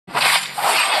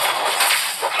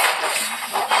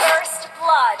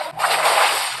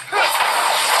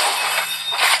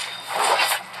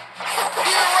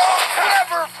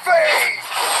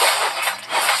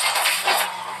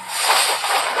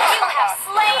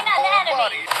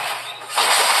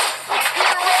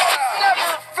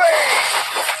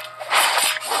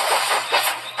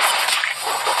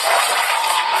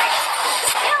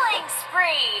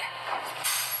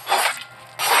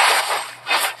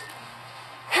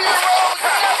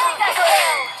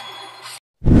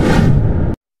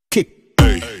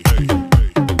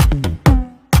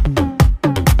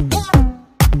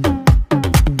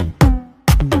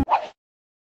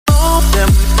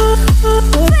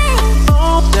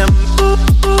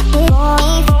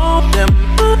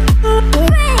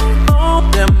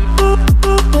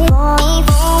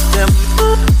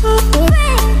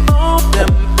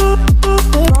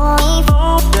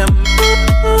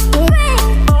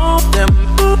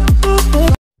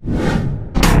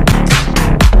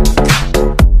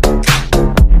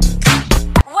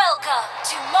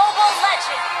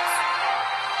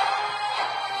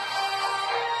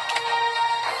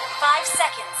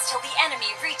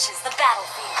the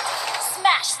battlefield.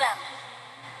 Smash them!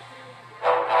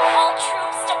 All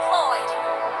troops deployed!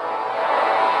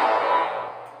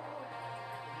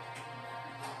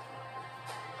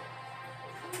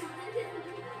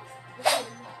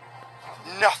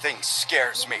 Nothing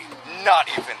scares me, not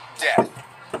even death.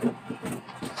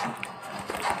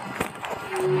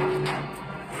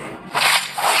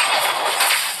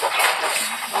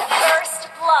 First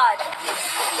blood.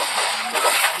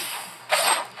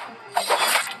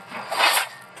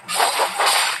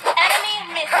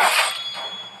 Enemy missing.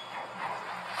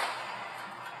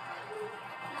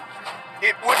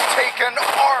 It would take an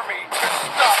army to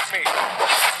stop me.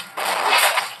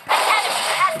 An enemy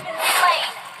has been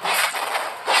slain.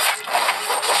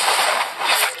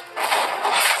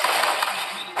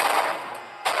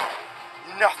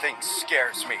 Nothing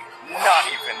scares me, not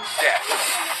even death.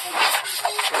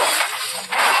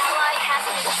 An ally has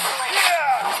been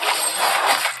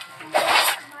slain.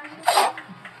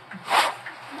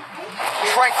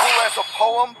 Tranquil as a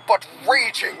poem, but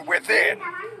raging within.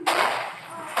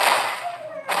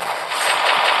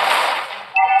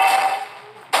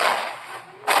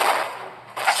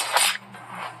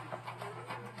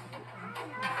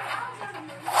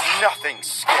 Nothing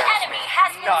scares An enemy me,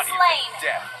 has been not slain. even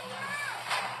death.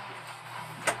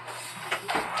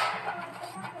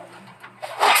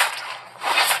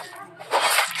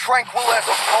 Tranquil as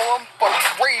a poem,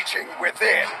 but raging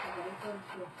within.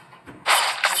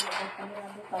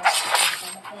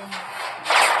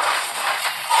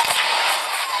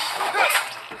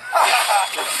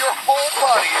 Your whole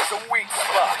body is a weak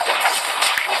spot.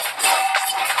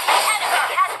 An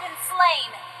enemy has been slain.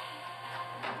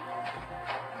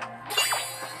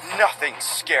 Nothing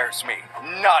scares me,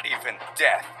 not even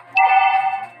death.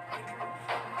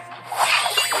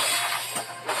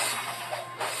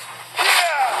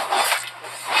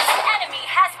 An enemy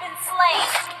has been slain.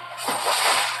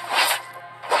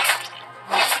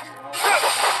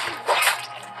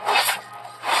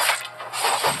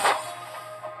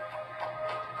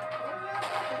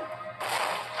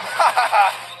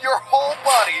 Your whole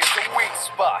body is a weak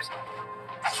spot.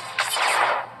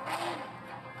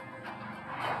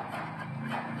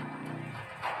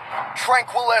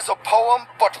 Tranquil as a poem,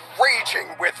 but raging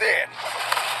within.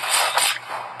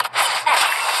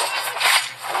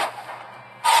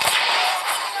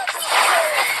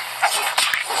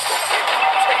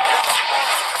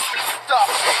 Stop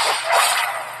me.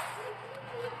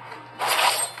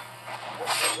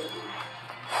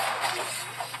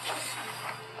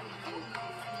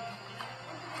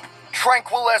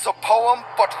 Tranquil as a poem,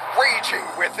 but raging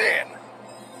within.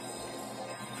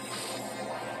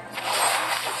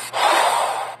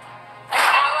 An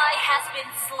ally has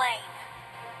been slain.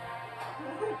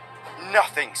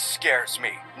 Nothing scares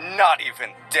me, not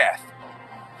even death.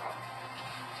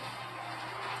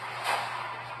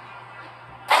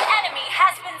 An enemy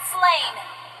has been slain.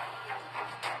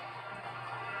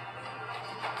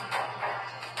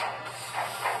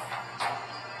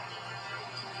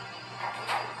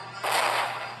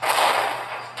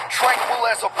 Tranquil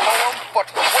as a poem,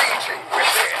 but raging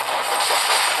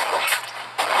within.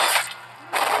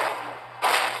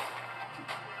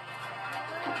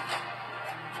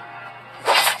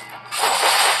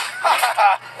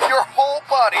 Your whole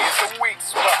body is a weak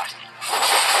spot.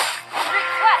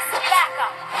 Request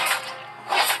backup.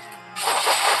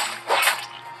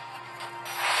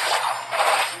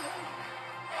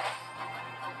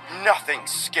 Nothing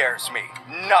scares me,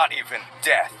 not even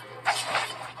death.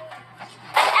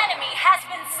 An enemy has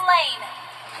been slain.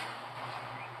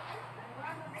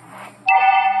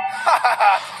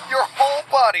 Your whole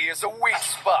body is a weak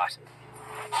spot.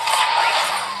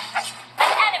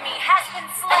 An enemy has been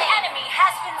slain. An enemy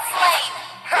has been slain.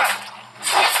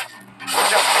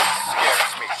 Nothing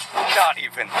scares me, not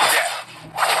even death.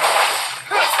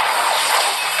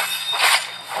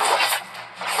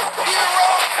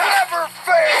 Heroes never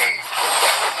fade!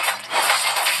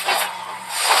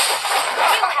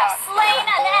 You have slain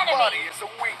an Whole enemy. body is a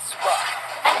weak spot.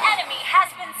 An enemy has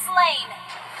been slain.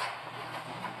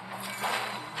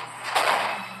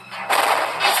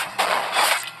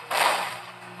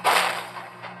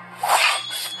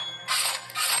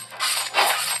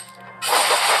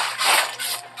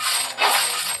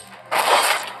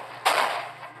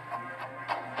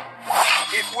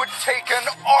 It would take an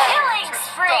army Killing to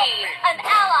stop spree. me. An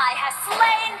ally has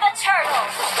slain the turtle.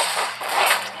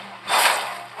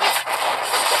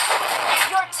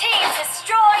 Your team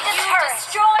destroyed a turret.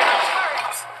 Destroyed a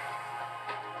turret.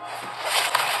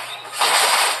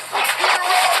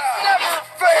 Heroes never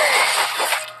fade!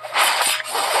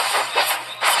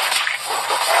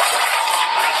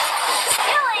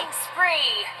 Killing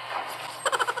spree.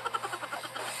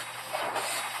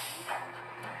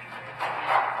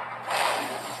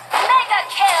 Mega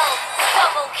kill!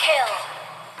 Double kill!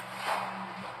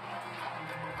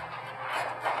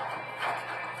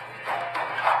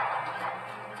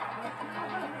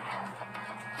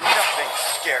 Nothing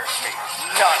scares me,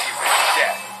 not even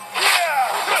death.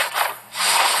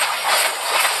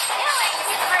 Killing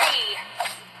spree!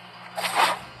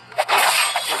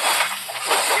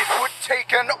 It would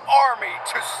take an army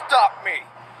to stop me.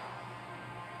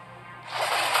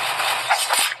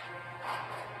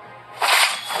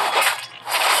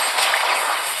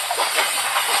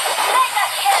 Mega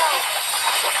kill!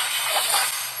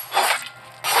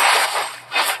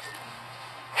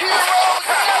 Heroes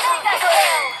never Mega kill!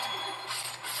 fade.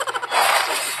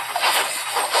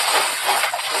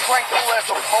 Tranquil as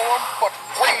a poem, but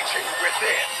raging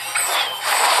within.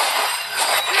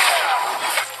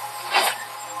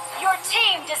 Your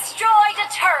team destroyed a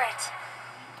turret!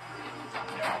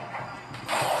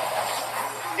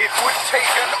 It would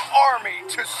take an army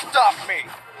to stop me.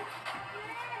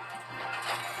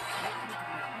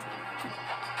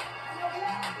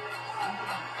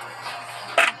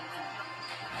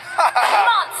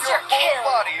 Monster Your whole kill!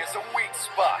 body is a weak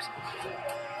spot.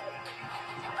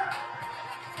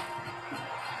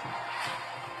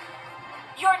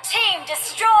 Your team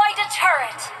destroyed a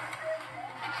turret!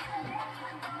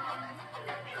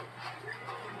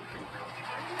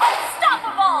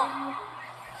 Unstoppable!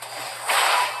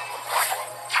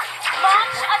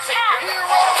 Launch attack!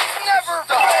 Heroes never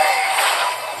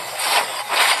die.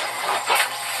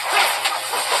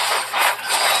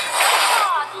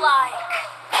 Godlike!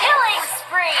 Killing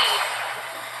spree!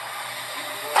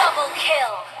 Double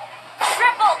kill!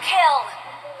 Triple kill!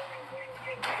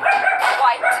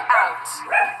 Wiped out!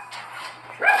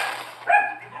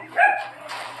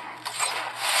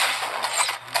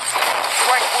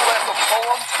 Tranquil as a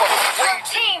poem, but Your raging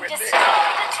team within.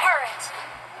 destroyed a turret!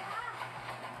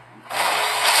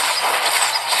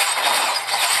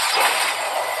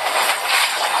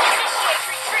 Initiate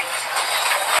retreat!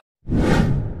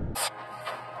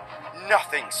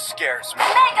 Nothing scares me,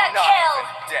 Mega not kill.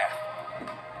 even death.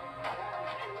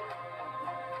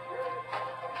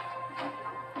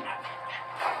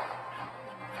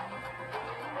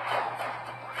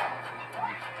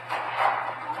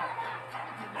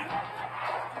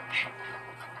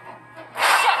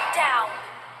 Shut down!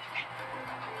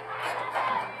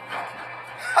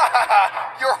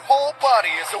 Your whole body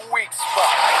is a weak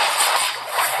spot.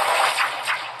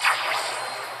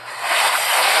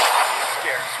 Nothing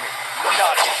scares me,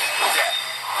 not even death.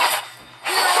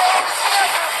 Heroes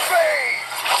never fade.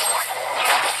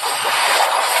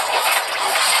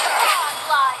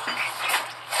 Godlike!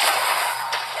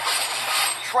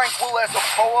 Tranquil as a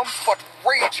poem, but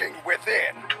raging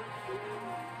within.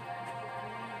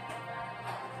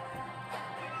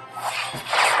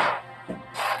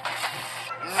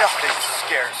 Nothing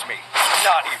scares me,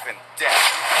 not even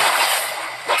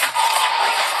death.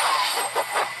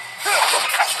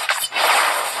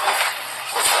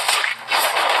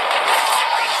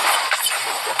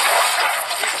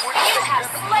 It would You take have an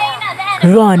slain an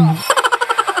enemy! Run.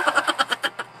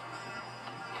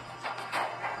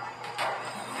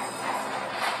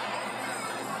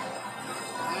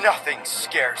 Nothing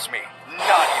scares me,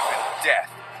 not even death.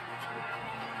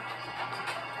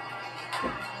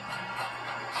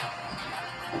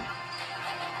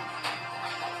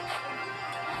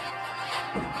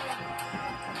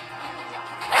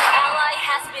 An ally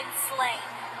has been slain.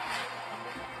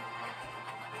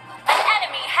 An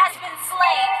enemy has been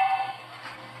slain.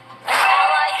 An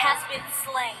ally has been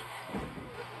slain.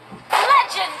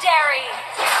 Legendary!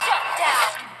 Shut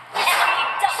down! Enemy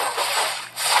double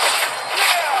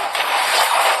kill.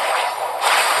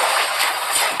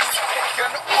 Take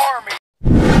an army.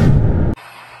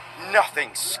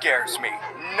 Nothing scares me,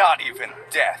 not even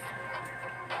death.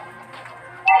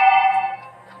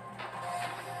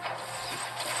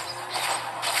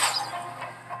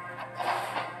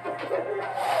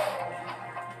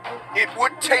 It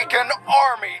would take an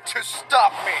army to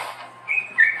stop me.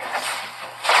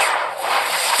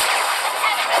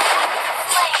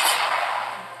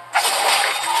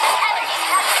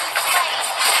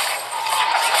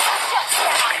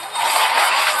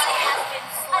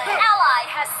 An ally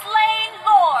has slain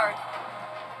Lord.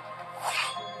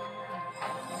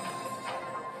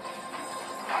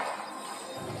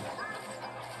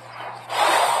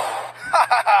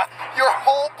 Your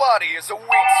whole body is a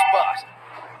weak spot.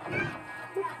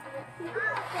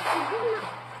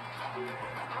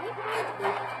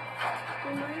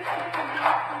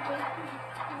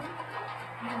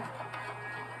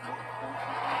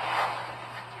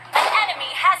 An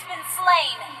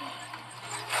slain.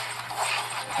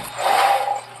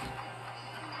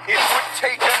 It would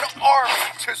take an army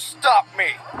to stop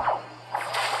me.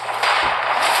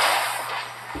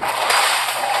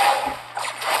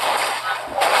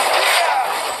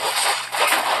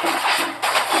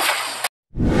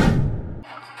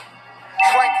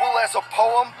 Tranquil as a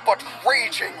poem, but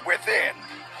raging within.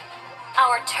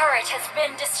 Our turret has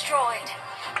been destroyed.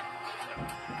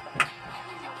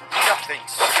 Nothing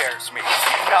scares me,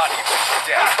 not even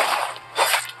death.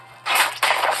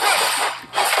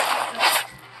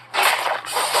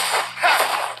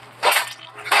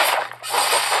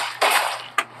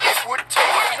 It would take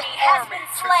an Enemy has army been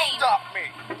to slain. stop me.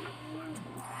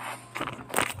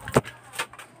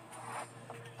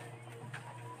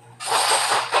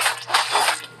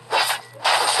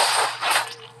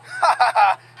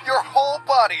 Your whole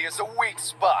body is a weak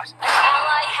spot. An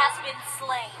ally has been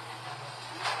slain.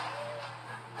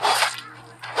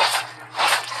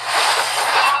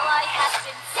 An ally has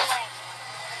been slain.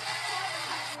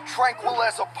 Tranquil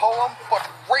as a poem, but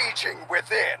raging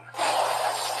within.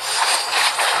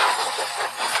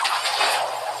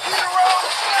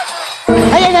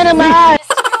 Ayan na naman!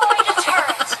 Destroyed a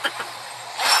turret.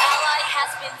 An ally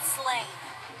has been slain.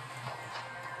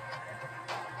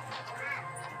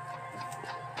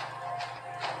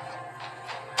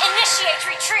 Initiate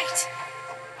retreat.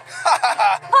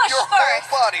 Push Your first.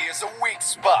 whole body is a weak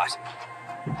spot.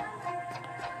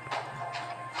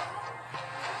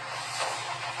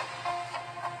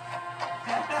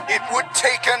 It would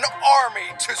take an army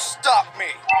to stop me.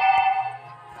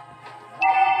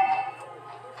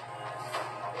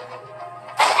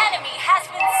 An enemy has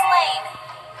been slain.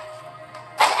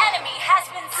 An enemy has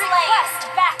been slain. Request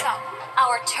backup.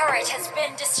 Our turret has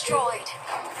been destroyed.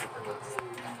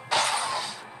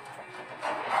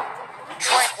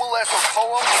 Tranquil as a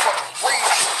poem, but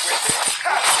raging with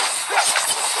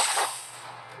it.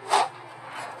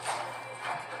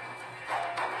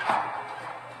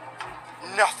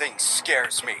 Nothing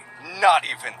scares me, not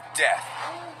even death.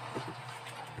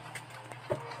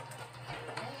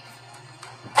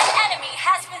 An enemy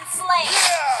has been slain.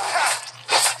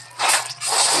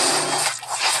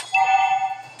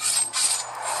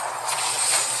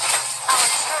 Our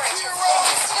turret has been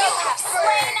destroyed. You have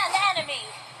slain an enemy.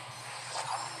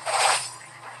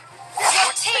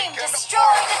 Your team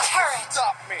destroyed the turret.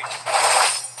 Stop me.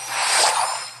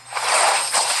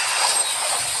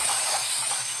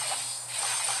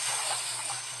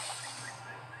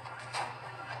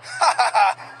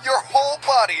 Your whole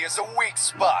body is a weak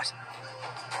spot.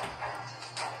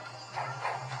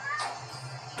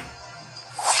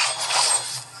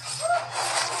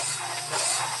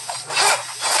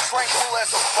 Tranquil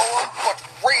as a poem, but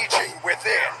raging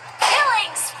within.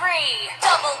 Killing spree.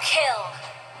 Double kill.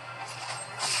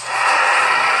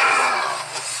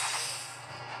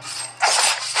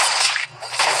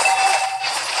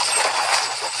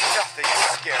 Nothing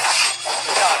scares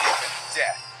me, not even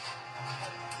death.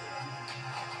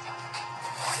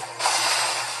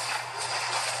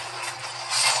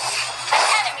 An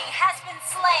enemy has been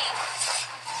slain.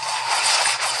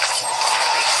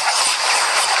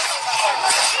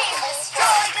 Your team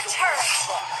destroyed the turret.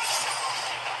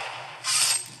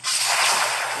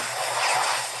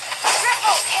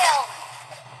 Triple kill.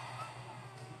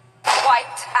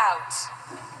 Wiped out.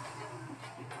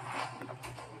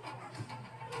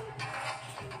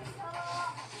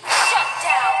 Shut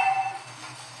down.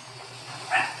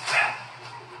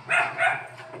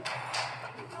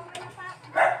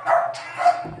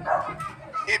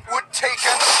 It would take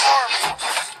an army to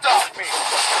stop me.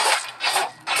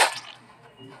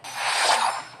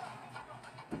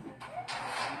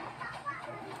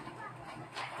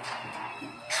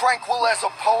 Tranquil as a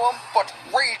poem, but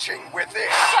raging within.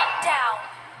 Shut down.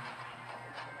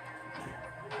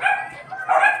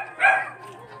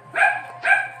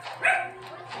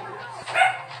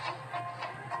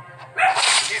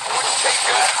 It would take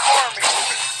an army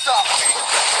to stop me.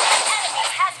 An enemy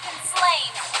has been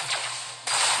slain.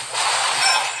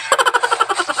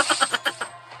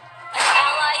 An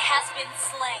ally has been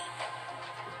slain.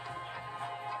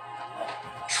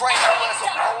 Tranquil as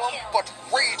a poem, but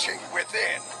raging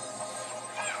within.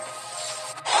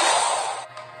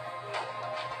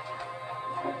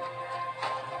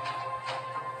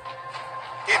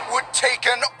 It would take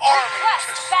an army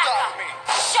to Request stop backup. me.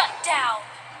 Shut down.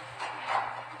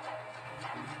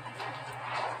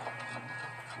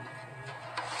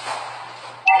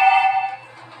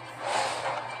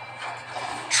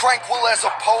 Tranquil as a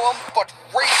poem, but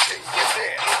raging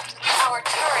within. Our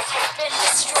turret has been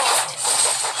destroyed.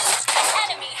 An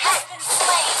enemy has been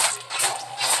slain.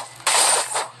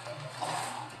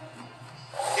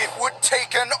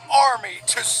 take an army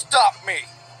to stop me.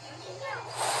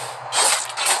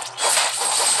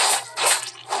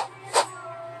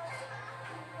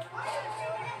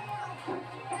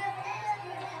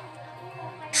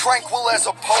 Tranquil as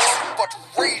a poem, but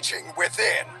raging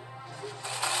within.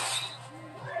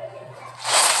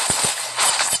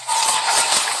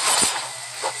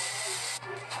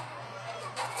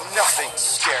 Nothing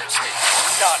scares me,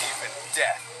 not even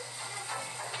death.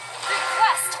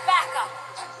 Request backup.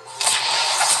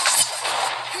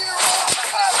 Heroes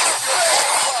have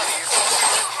bodies.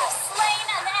 You have slain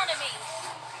an enemy.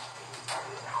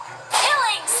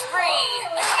 Killing spree.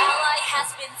 An ally has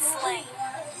been slain.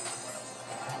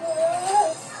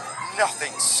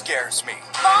 Nothing scares me.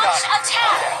 Launch not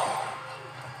attack.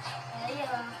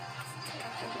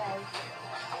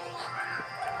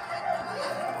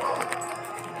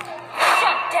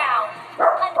 Shut down.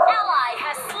 An ally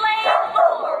has slain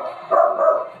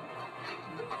Lord.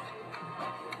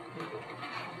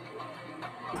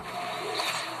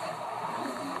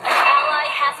 An ally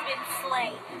has been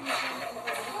slain.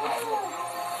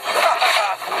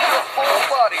 Your whole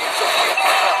body is a weak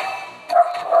spot.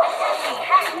 Enemy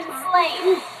has been slain.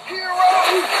 Heroes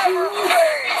never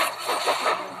fade.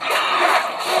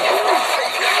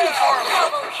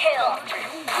 Double kill.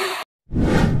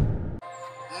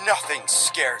 Nothing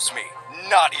scares me,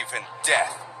 not even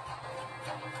death.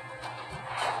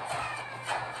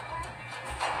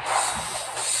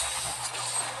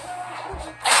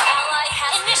 An ally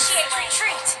has initiate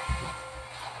retreat.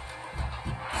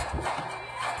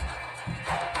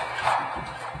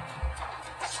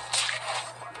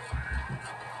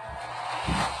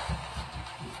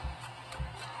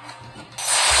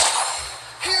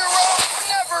 Heroes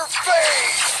never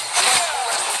fade.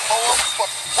 Poem,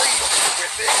 but rage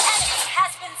within. Enemy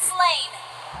has been slain.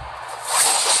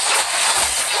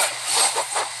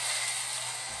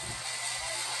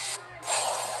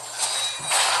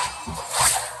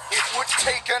 It would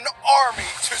take an army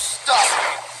to stop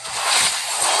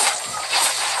me.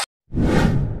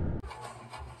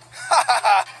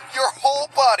 Your whole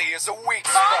body is a weak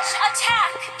Launch spot.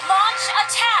 attack. Launch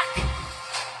attack.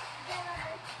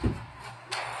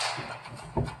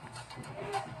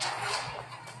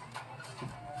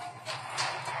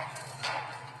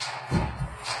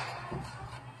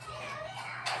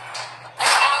 An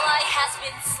ally has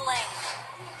been slain.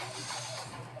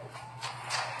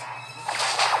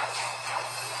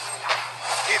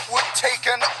 It would take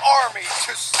an army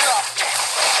to stop me.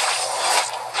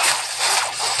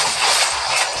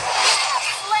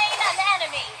 Slain an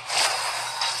enemy.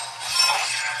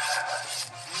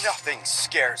 Nothing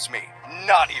scares me,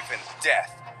 not even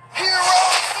death.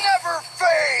 Heroes never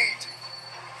fade!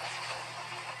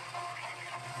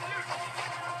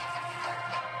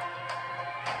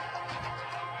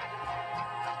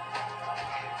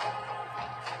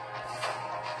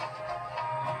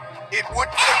 It would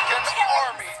take an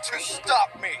army to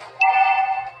stop me.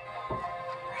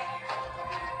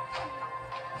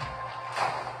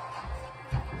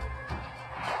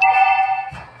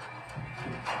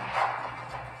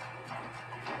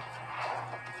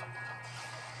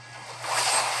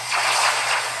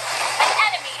 An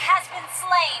enemy has been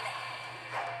slain.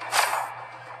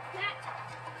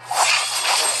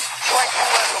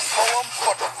 Tranquil as a poem,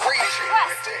 but raging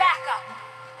Request within. backup.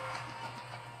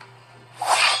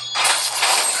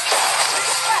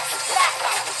 Request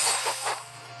backup.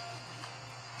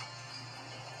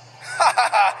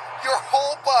 Your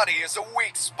whole body is a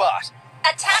weak spot.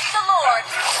 Attack the Lord.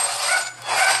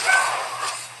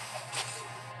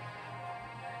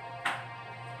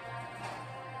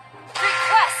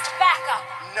 Request backup.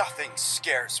 Nothing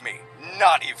scares me,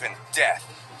 not even death.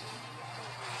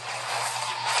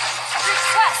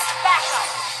 Request backup.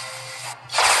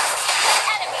 An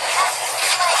enemy has been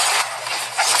slain.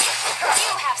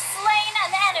 You have slain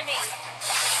an enemy.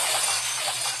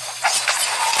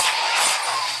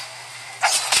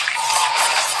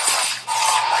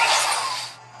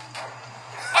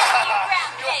 Enemy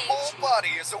Your rampage. whole body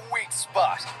is a weak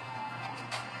spot.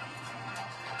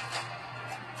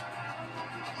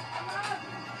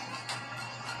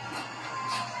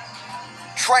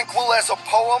 Tranquil as a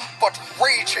poem, but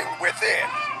raging within.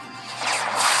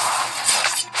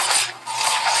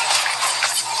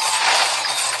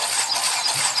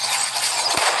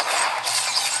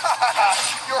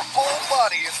 Your whole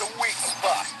body is a weak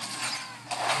spot.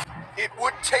 It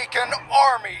would take an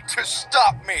army to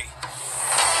stop me.